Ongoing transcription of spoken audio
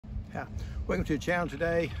Yeah. Welcome to the channel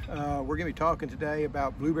today. We're going to be talking today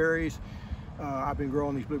about blueberries. I've been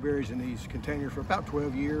growing these blueberries in these containers for about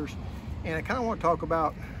 12 years, and I kind of want to talk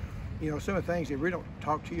about, some of the things that really don't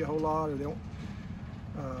talk to you a whole lot, or they don't.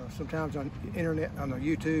 Sometimes on the internet, on the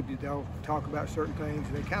YouTube, they'll talk about certain things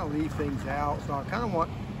and they kind of leave things out. So I'm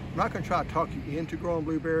not going to try to talk you into growing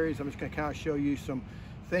blueberries. I'm just going to kind of show you some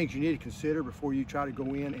things you need to consider before you try to go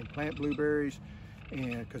in and plant blueberries.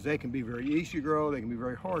 And because they can be very easy to grow, they can be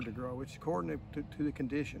very hard to grow. It's according to the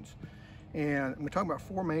conditions. And we're talking about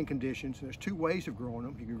four main conditions. There's two ways of growing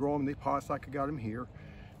them. You can grow them in the pots like I got them here.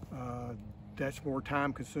 That's more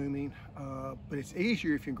time consuming, but it's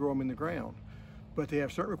easier if you can grow them in the ground. But they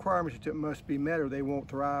have certain requirements that must be met or they won't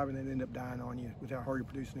thrive and then end up dying on you without hardly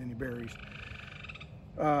producing any berries.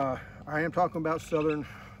 I am talking about southern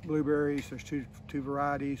blueberries. There's two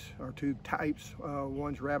varieties, or two types.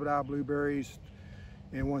 One's rabbit eye blueberries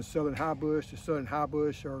and one's southern high bush. The southern high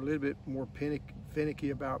bush are a little bit more finicky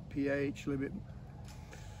about pH, a little bit,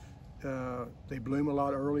 they bloom a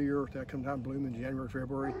lot earlier. They come down and bloom in January,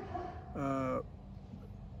 February.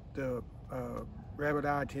 The rabbit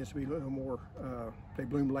eye tends to be a little more, they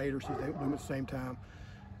bloom later, so they don't bloom at the same time,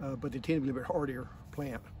 but they tend to be a little bit hardier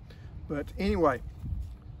plant. But anyway,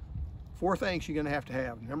 four things you're going to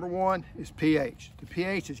have. Number one is pH. The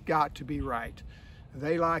pH has got to be right.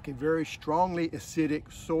 They like a very strongly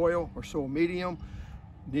acidic soil or soil medium.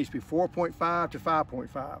 It needs to be 4.5 to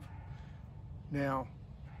 5.5. Now,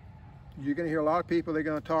 you're going to hear a lot of people, they're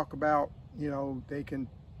going to talk about, they can,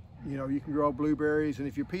 you can grow blueberries, and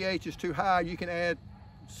if your pH is too high, you can add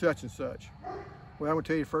such and such. Well, I'm going to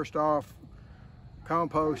tell you first off,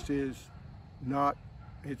 compost is not,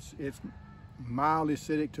 it's mildly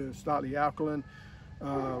acidic to slightly alkaline.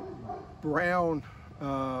 Brown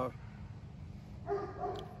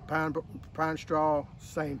pine straw,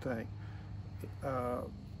 same thing.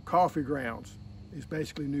 Coffee grounds is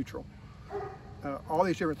basically neutral. All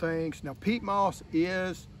these different things. Now, peat moss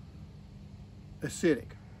is acidic,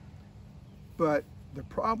 but the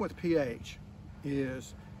problem with pH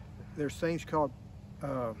is there's things called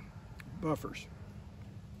buffers,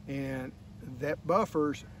 and that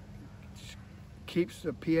buffers keeps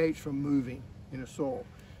the pH from moving in the soil.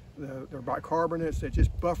 They're bicarbonates that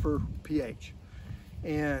just buffer pH,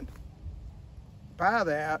 and by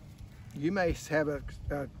that you may have a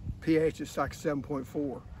pH that's like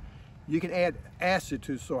 7.4. You can add acid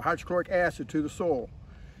to the soil, hydrochloric acid to the soil,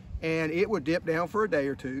 and it would dip down for a day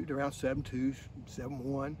or two to around 7.2,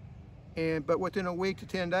 7.1, but within a week to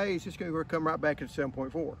 10 days, it's going to come right back at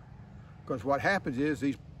 7.4. Because what happens is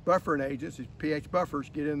these buffering agents, these pH buffers,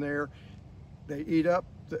 get in there, they eat up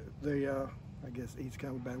I guess eat's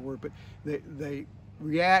kind of a bad word, but they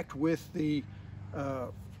react with the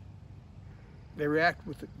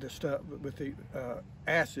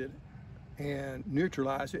acid and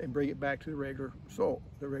neutralize it and bring it back to the regular soil,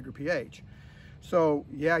 the regular pH. So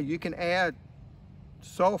yeah, you can add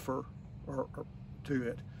sulfur or to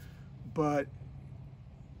it, but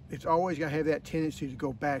it's always going to have that tendency to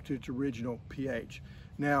go back to its original pH.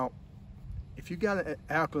 Now, if you got an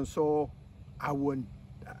alkaline soil,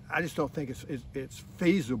 I just don't think it's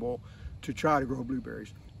feasible to try to grow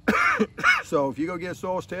blueberries. So if you go get a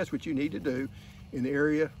soils test, which you need to do in the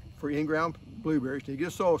area for in-ground blueberries, you get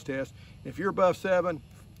a soils test. If you're above 7,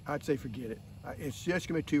 I'd say forget it. It's just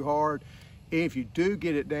going to be too hard. And if you do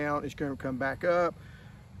get it down, it's going to come back up.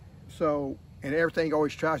 So, and everything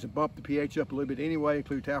always tries to bump the pH up a little bit anyway,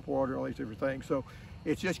 include tap water and all these different things. So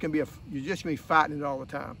it's just going to be you're just going to be fighting it all the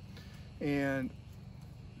time. And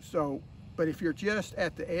so, but if you're just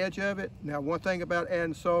at the edge of it, now one thing about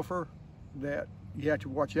adding sulfur that you have to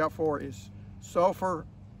watch out for is sulfur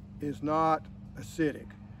is not acidic,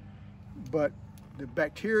 but the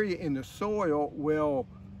bacteria in the soil will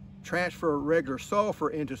transfer regular sulfur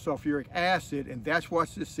into sulfuric acid, and that's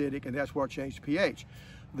what's acidic, and that's what changes pH.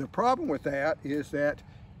 The problem with that is that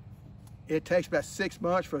it takes about 6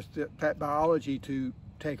 months for that biology to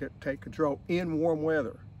take control in warm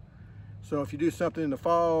weather. So if you do something in the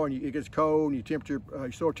fall and it gets cold and your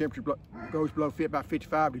soil temperature goes below about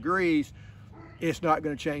 55 degrees, it's not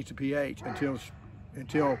going to change the pH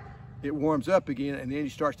until it warms up again, and then you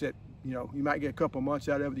start that, you might get a couple of months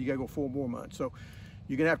out of it, you got to go 4 more months. So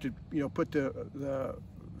you're going to have to, put the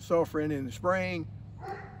sulfur in the spring.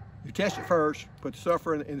 You test it first, put the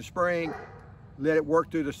sulfur in the spring, let it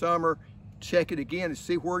work through the summer, check it again to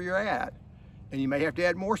see where you're at, and you may have to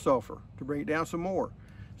add more sulfur to bring it down some more.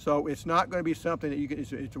 So it's not going to be something that you can,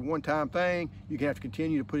 it's a one-time thing. You're going to have to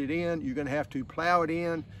continue to put it in. You're going to have to plow it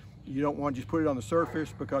in. You don't want to just put it on the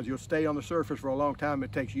surface, because you'll stay on the surface for a long time.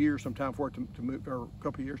 It takes years sometimes for it to move, or a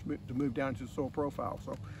couple of years to move down into the soil profile.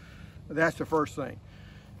 So That's the first thing.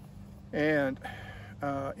 And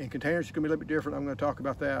in containers, it's going to be a little bit different. I'm going to talk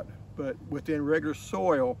about that. But within regular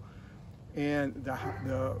soil, and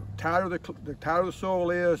the tighter the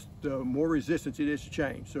soil is, the more resistance it is to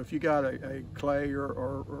change. So if you got a clay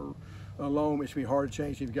or a loam, it's going to be hard to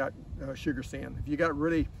change if you've got sugar sand. If you got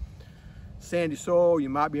really sandy soil, you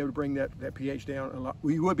might be able to bring that pH down a lot.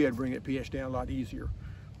 Well, you would be able to bring that pH down a lot easier.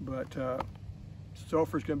 But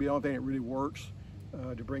sulfur is going to be the only thing that really works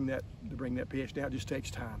to bring that pH down. It just takes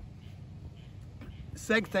time. The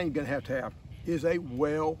second thing you're going to have is a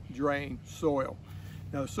well-drained soil.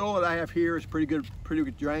 Now the soil that I have here is pretty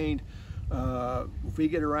good drained. If we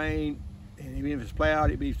get a rain, and even if it's plowed,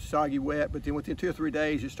 it'd be soggy wet, but then within 2 or 3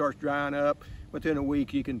 days it starts drying up. Within a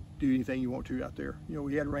week you can do anything you want to out there. You know,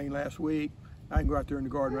 we had rain last week. I can go out there in the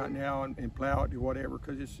garden right now and plow it or whatever,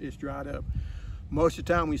 because it's dried up. Most of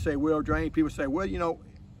the time when you say well drained, people say, well, you know,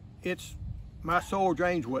 my soil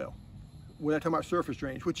drains well. We're not talking about surface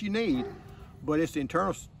drainage, which you need, but it's the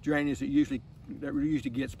internal drainage that usually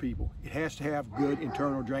gets people. It has to have good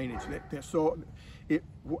internal drainage.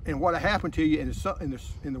 And what happened to you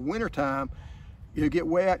in the winter time, it'll get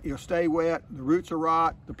wet, it'll stay wet, the roots will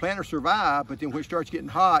rot, the plant will survive, but then when it starts getting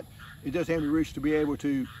hot, it doesn't have any roots to be able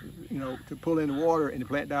to, to pull in the water, and the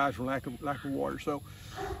plant dies from lack of water. So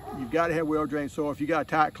you've got to have well-drained soil. If you got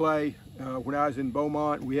tight clay, when I was in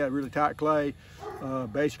Beaumont, we had really tight clay.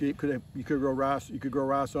 Basically, you could grow rice. You could grow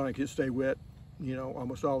rice on it. It could stay wet,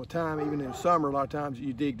 almost all the time. Even in the summer, a lot of times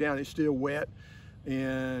you dig down, it's still wet,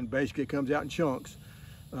 and basically it comes out in chunks,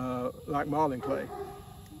 like modeling clay.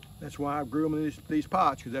 That's why I grew them in these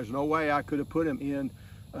pots, because there's no way I could have put them in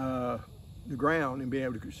the ground and be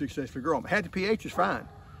able to successfully grow them. Had the pH is fine,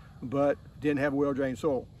 but didn't have a well-drained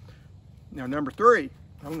soil. Now number 3,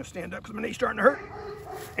 I'm going to stand up because my knee's starting to hurt.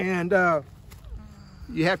 And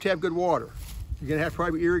you have to have good water. You're going to have to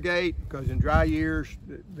probably irrigate, because in dry years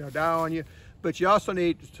they'll die on you. But you also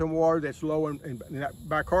need some water that's low in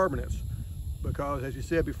bicarbonates, because as you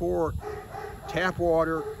said before, tap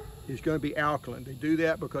water is going to be alkaline. They do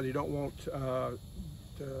that because they don't want the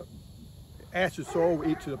acid soil will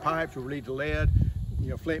eat to the pipes or lead to lead.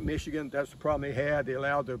 Flint, Michigan, that's the problem they had. They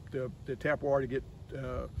allowed the tap water to get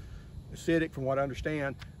acidic, from what I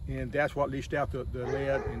understand, and that's what leached out the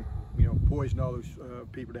lead and poisoned all those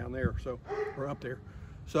people down there, or up there.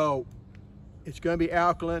 So it's going to be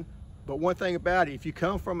alkaline. But one thing about it, if you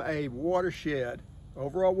come from a watershed,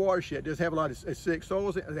 overall watershed, doesn't have a lot of acidic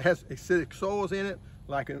soils. It has acidic soils in it,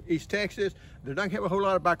 like in East Texas. There doesn't have a whole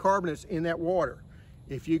lot of bicarbonates in that water.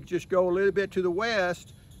 If you just go a little bit to the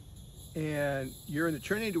west, and you're in the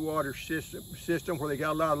Trinity water system where they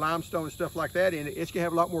got a lot of limestone and stuff like that in it, it's gonna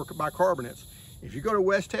have a lot more bicarbonates. If you go to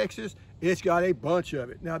West Texas, it's got a bunch of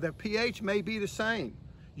it. Now the pH may be the same.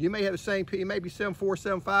 You may have the same pH, it may be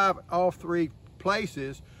 7.4, 7.5, all 3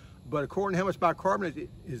 places, but according to how much bicarbonate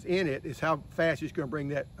is in it, is how fast it's gonna bring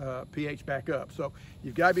that pH back up. So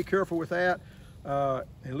you've gotta be careful with that.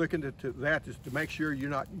 And look into that just to make sure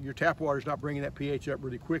your tap water is not bringing that pH up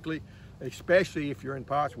really quickly, especially if you're in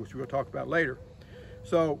pots, which we'll talk about later.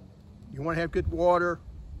 So you want to have good water.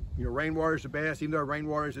 Rainwater is the best, even though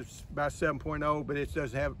rainwater is about 7.0, but it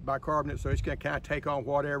doesn't have bicarbonate, so it's going to kind of take on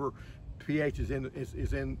whatever pH is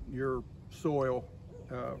in your soil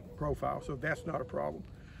profile. So that's not a problem.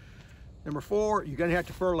 Number 4, you're going to have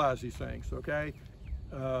to fertilize these things, okay?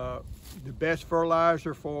 The best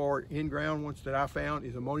fertilizer for in-ground ones that I found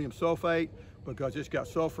is ammonium sulfate, because it's got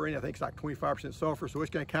sulfur in it. I think it's like 25% sulfur, so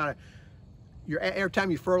it's going to kind of, every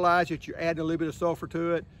time you fertilize it, you're adding a little bit of sulfur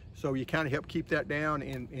to it, so you kind of help keep that down,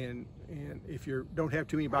 and if you don't have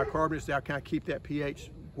too many bicarbonates, that'll kind of keep that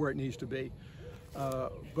pH where it needs to be.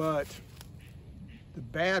 But the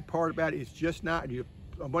bad part about it is just not,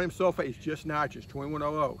 ammonium sulfate is just nitrogen,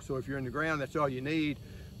 2100. So if you're in the ground, that's all you need,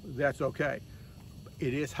 that's okay.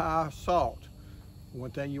 It is high salt.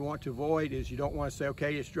 One thing you want to avoid is you don't want to say,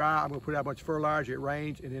 okay, it's dry, I'm going to put out a bunch of fertilizer, it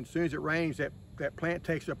rains, and then as soon as it rains, that plant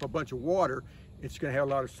takes up a bunch of water, it's going to have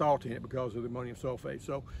a lot of salt in it because of the ammonium sulfate.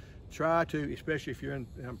 So try to, especially if you're in,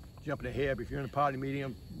 I'm jumping ahead, but if you're in a potting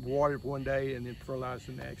medium, water it one day and then fertilize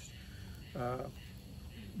the next.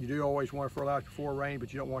 You do always want to fertilize before rain,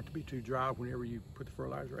 but you don't want it to be too dry whenever you put the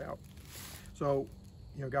fertilizer out. So,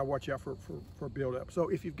 got to watch out for buildup. So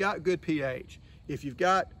if you've got good pH, if you've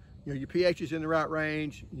got, your pH is in the right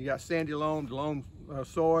range, you got sandy loam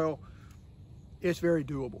soil, it's very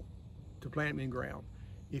doable to plant them in ground.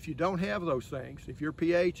 If you don't have those things, if your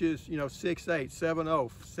pH is, 6.8,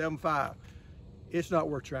 7.0, 7.5, it's not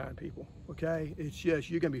worth trying, people, okay? It's just,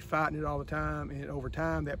 you're gonna be fighting it all the time, and over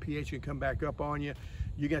time, that pH can come back up on you.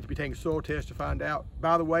 You're gonna have to be taking soil tests to find out.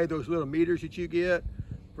 By the way, those little meters that you get,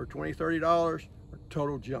 for $20, $30 are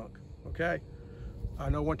total junk, okay? I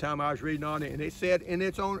know one time I was reading on it and it said in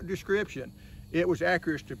its own description, it was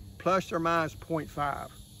accurate to plus or minus 0.5.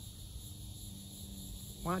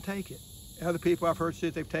 Why take it? Other people I've heard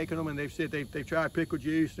said they've taken them and they've said they've tried pickle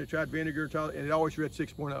juice, they tried vinegar, and it always read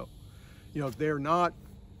 6.0. You know, they're not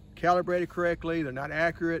calibrated correctly, they're not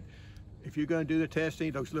accurate. If you're going to do the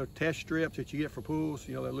testing, those little test strips that you get for pools,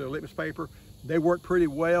 you know, that little litmus paper, they work pretty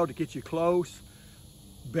well to get you close,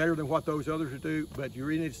 better than what those others would do, but you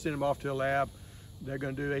really need to send them off to a lab. They're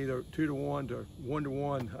going to do either 2-to-1 to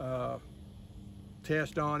 1-to-1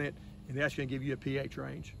 test on it, and that's going to give you a pH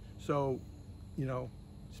range. So, you know,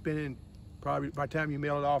 spending probably, by the time you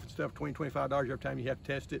mail it off and stuff, $20, $25 every time you have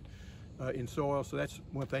to test it in soil. So that's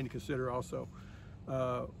one thing to consider also.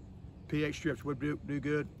 pH strips would do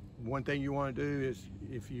good. One thing you want to do is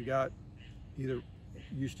if you got either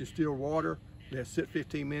use distilled water, let it sit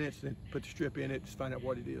 15 minutes, then put the strip in it, just find out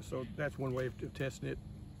what it is. So that's one way of testing it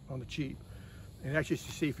on the cheap. And that's just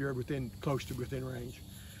to see if you're close to within range.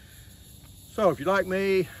 So if you're like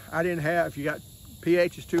me, if you got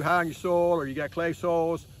pH is too high in your soil or you got clay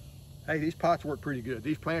soils, hey, these pots work pretty good.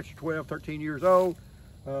 These plants are 12, 13 years old.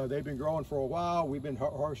 They've been growing for a while. We've been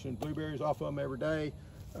harvesting blueberries off of them every day.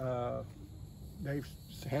 They've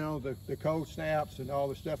handled the cold snaps and all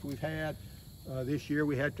the stuff we've had. This year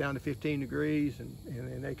we had down to 15 degrees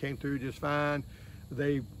and they came through just fine.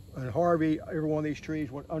 And Harvey, every one of these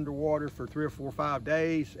trees went underwater for 3 or 4 or 5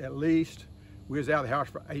 days at least. We was out of the house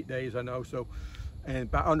for 8 days, I know. So,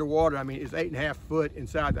 and by underwater, I mean, it's 8.5 foot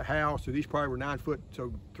inside the house. So these probably were 9 foot,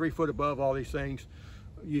 so 3 foot above all these things.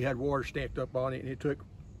 You had water stacked up on it, and it took,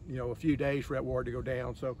 you know, a few days for that water to go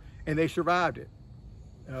down. So, and they survived it.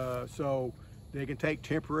 So they can take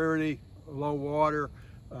temporarily low water,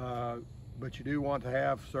 but you do want to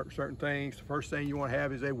have certain things. The first thing you want to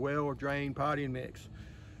have is a well-drained potting mix.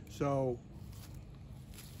 So,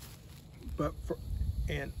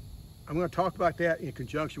 and I'm going to talk about that in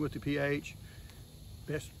conjunction with the pH.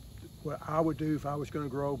 That's what I would do if I was going to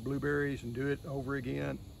grow blueberries and do it over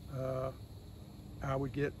again. I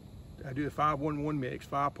do the 5-1-1 mix,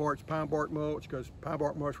 5 parts pine bark mulch, because pine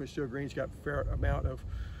bark mulch when it's still green's got a fair amount of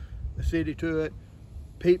acidity to it.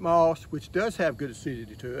 Peat moss, which does have good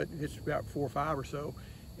acidity to it, it's about 4 or 5 or so,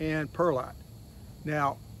 and perlite.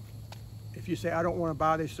 Now, if you say, I don't want to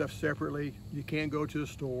buy this stuff separately, you can go to the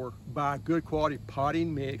store, buy a good quality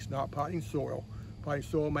potting mix, not potting soil. Potting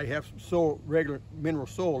soil may have some regular mineral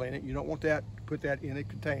soil in it. You don't want that, put that in a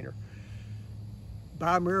container.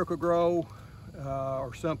 Buy Miracle-Gro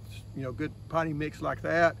or some, you know, good potting mix like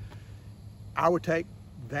that. I would take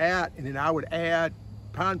that and then I would add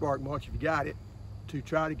pine bark mulch if you got it to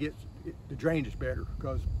try to get the drainage better,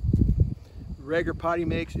 because regular potting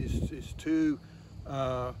mix is too,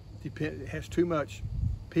 it has too much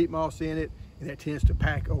peat moss in it, and that tends to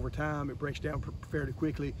pack over time. It breaks down fairly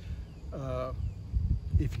quickly.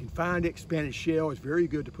 If you can find expanded shale, it's very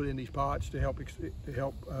good to put in these pots to help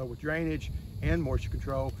with drainage and moisture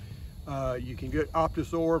control. You can get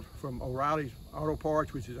Optisorb from O'Reilly's Auto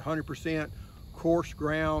Parts, which is 100% coarse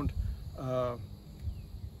ground.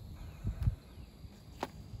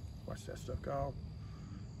 What's that stuff called?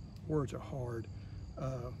 Words are hard.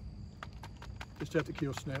 The stuff that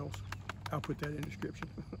kills snails. I'll put that in the description.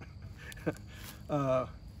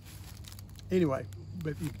 Anyway,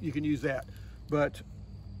 but you can use that. But,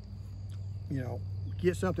 you know,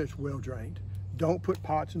 get something that's well drained. Don't put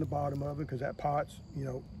pots in the bottom of them, because that pot's, you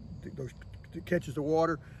know, it catches the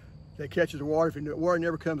water. That catches the water. If the water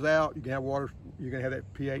never comes out, you can have water. You're going to have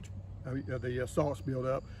that pH, the salts build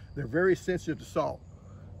up. They're very sensitive to salt.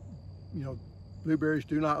 You know, blueberries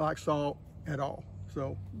do not like salt at all.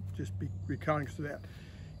 So just be conscious of that.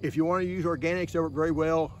 If you want to use organics, they work very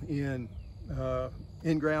well in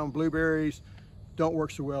in-ground blueberries. Don't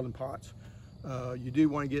work so well in pots. You do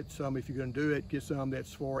want to get some, if you're going to do it, get some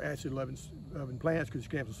that's for acid-loving plants, because you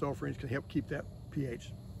can have some sulfurants can help keep that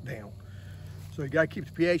pH down. So you got to keep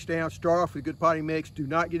the pH down. Start off with a good potting mix. Do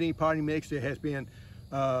not get any potting mix that has been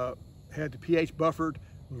had the pH buffered.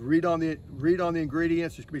 Read on the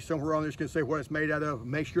ingredients. There's going to be somewhere on there that's going to say what it's made out of.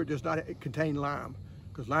 Make sure it does not contain lime,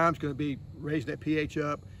 because lime's going to be raising that pH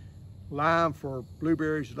up. Lime for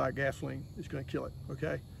blueberries is like gasoline. It's going to kill it,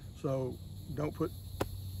 okay? So don't put,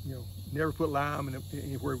 you know, never put lime in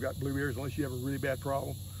anywhere we've got blueberries unless you have a really bad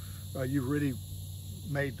problem. You've really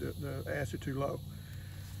made the acid too low.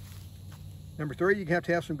 Number 3, you have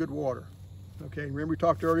to have some good water. Okay, remember we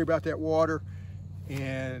talked earlier about that water,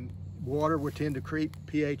 and water would tend to creep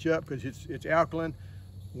pH up because it's alkaline.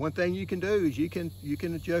 One thing you can do is you can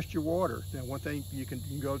adjust your water. Now, one thing you can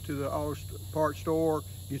go to the auto parts store,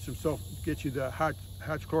 get you the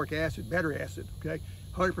hydrochloric acid, better acid, okay?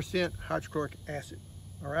 100% hydrochloric acid,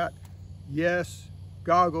 all right? Yes,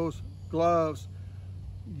 goggles, gloves,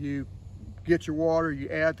 you get your water, you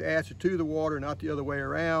add the acid to the water, not the other way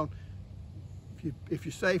around. If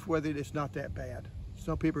you're safe with it, it's not that bad.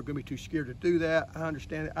 Some people are going to be too scared to do that. I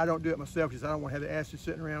understand it. I don't do it myself because I don't want to have the acid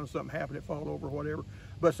sitting around and something happen, it fall over or whatever.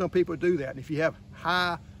 But some people do that. And if you have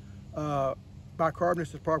high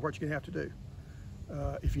bicarbonates, that's probably what you're going to have to do.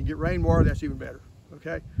 If you can get rainwater, that's even better,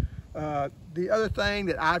 okay? The other thing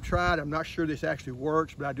that I've tried, I'm not sure this actually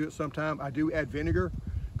works, but I do it sometimes. I do add vinegar,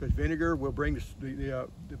 because vinegar will bring the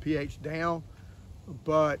pH down,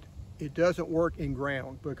 but it doesn't work in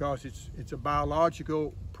ground because it's a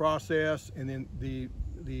biological process, and then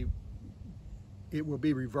it will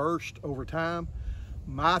be reversed over time.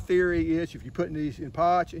 My theory is if you put these in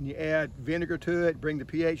pots and you add vinegar to it, bring the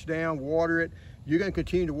pH down, water it, you're going to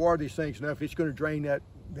continue to water these things enough, it's going to drain that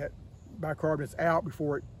bicarbonates out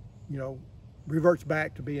before it, you know, reverts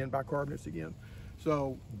back to being bicarbonates again.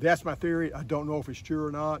 So that's my theory. I don't know if it's true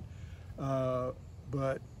or not,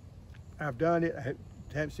 but I've done it. I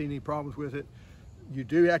haven't seen any problems with it. You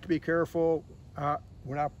do have to be careful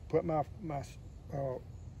when I put my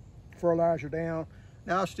fertilizer down.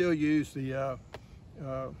 Now I still use the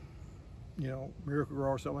you know, Miracle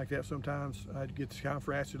Grow or something like that sometimes. I get this kind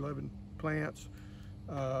for acid loving plants.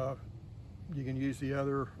 You can use the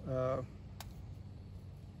other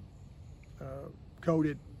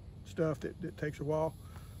coated stuff that takes a while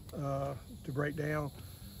to break down.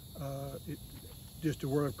 Just a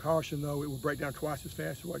word of caution though, it will break down twice as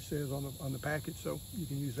fast as what it says on the package, so you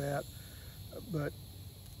can use that. But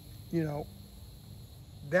you know,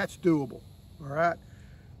 that's doable, all right?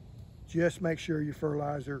 Just make sure your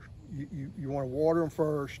fertilizer, you want to water them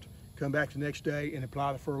first, come back the next day and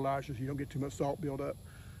apply the fertilizer so you don't get too much salt buildup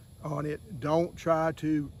on it. Don't try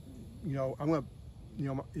to, you know,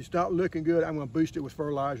 it's not looking good, I'm going to boost it with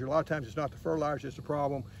fertilizer. A lot of times it's not the fertilizer that's the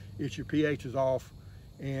problem, it's your pH is off,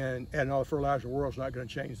 and adding all the fertilizer in the world is not going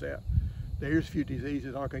to change that. There's a few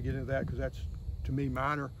diseases, I'm not going to get into that because that's, to me,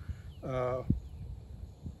 minor. So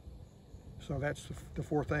that's the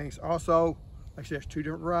four things. Also, like I said, there's two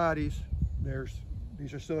different varieties.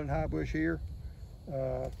 These are Southern High Bush here.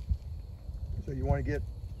 So you want to get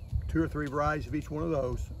 2 or 3 varieties of each one of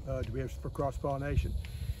those to be able for cross-pollination.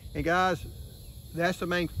 And guys, that's the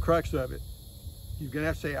main crux of it. You're going to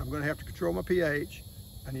have to say, I'm going to have to control my pH.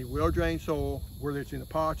 I need well-drained soil, whether it's in the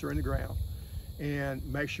pots or in the ground. And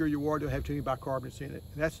make sure your water don't have too many bicarbonates in it.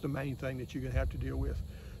 And that's the main thing that you're going to have to deal with.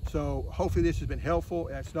 So hopefully this has been helpful.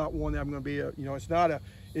 It's not one that I'm going to be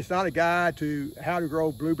it's not a guide to how to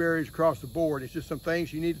grow blueberries across the board. It's just some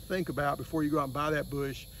things you need to think about before you go out and buy that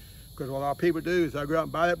bush. Because what a lot of people do is I go out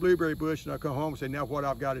and buy that blueberry bush and I come home and say, now what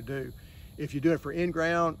I've got to do. If you do it for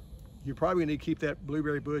in-ground, you're probably going to need to keep that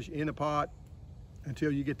blueberry bush in a pot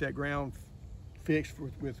until you get that ground fixed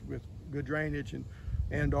with good drainage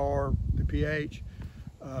and or the pH.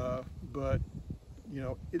 But you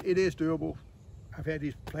know, it is doable. I've had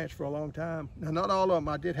these plants for a long time. Now, not all of them,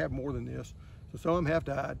 I did have more than this. So some of them have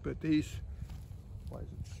died, but these, what is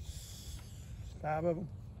it, 5 of them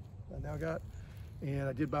I now got. And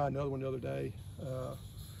I did buy another one the other day.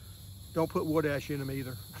 Don't put wood ash in them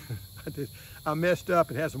either. I messed up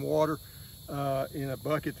and had some water in a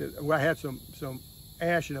bucket I had some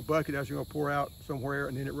ash in a bucket I was going to pour out somewhere,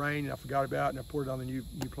 and then it rained and I forgot about it, and I poured it on the new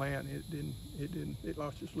plant. It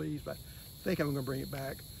lost its leaves, but I think I'm going to bring it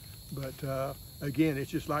back. But again, it's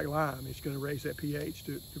just like lime. It's going to raise that pH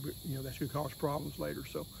to you know, that's going to cause problems later.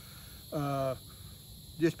 So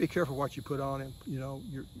just be careful what you put on it. You know,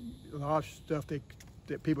 a lot of stuff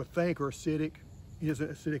that people think are acidic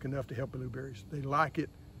isn't acidic enough to help blueberries. They like it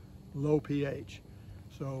low pH.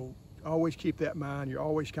 So always keep that in mind. You're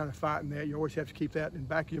always kind of fighting that. You always have to keep that in the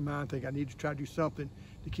back of your mind. Think, I need to try to do something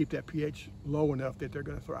to keep that pH low enough that they're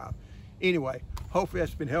going to thrive. Anyway, hopefully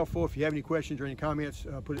that's been helpful. If you have any questions or any comments,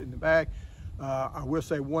 put it in the back. I will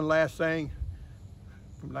say one last thing,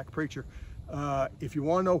 from like a preacher. If you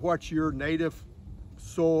want to know what your native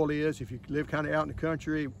soil is, if you live kind of out in the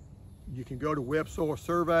country, you can go to Web Soil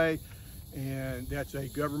Survey, and that's a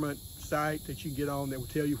government site that you can get on that will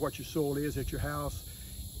tell you what your soil is at your house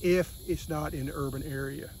if it's not in the urban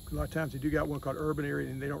area. A lot of times they do got one called urban area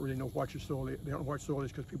and they don't really know what your soil is. They don't know what soil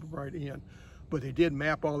is because people brought it in. But they did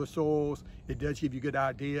map all the soils. It does give you a good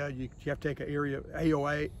idea. You have to take an area,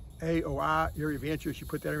 AOI, area of interest, you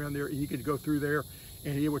put that around there and you can go through there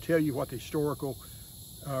and it will tell you what the historical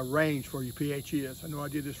range for your pH is. I know I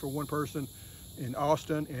did this for one person in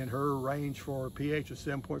Austin, and her range for pH is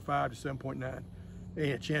 7.5 to 7.9.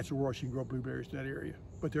 And chance of the world she can grow blueberries in that area.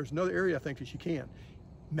 But there's another area I think that she can.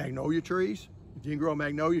 Magnolia trees, If you can grow a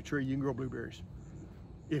magnolia tree, you can grow blueberries.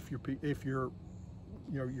 If your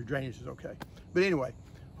your drainage is okay. But anyway,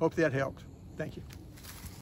 hope that helped. Thank you.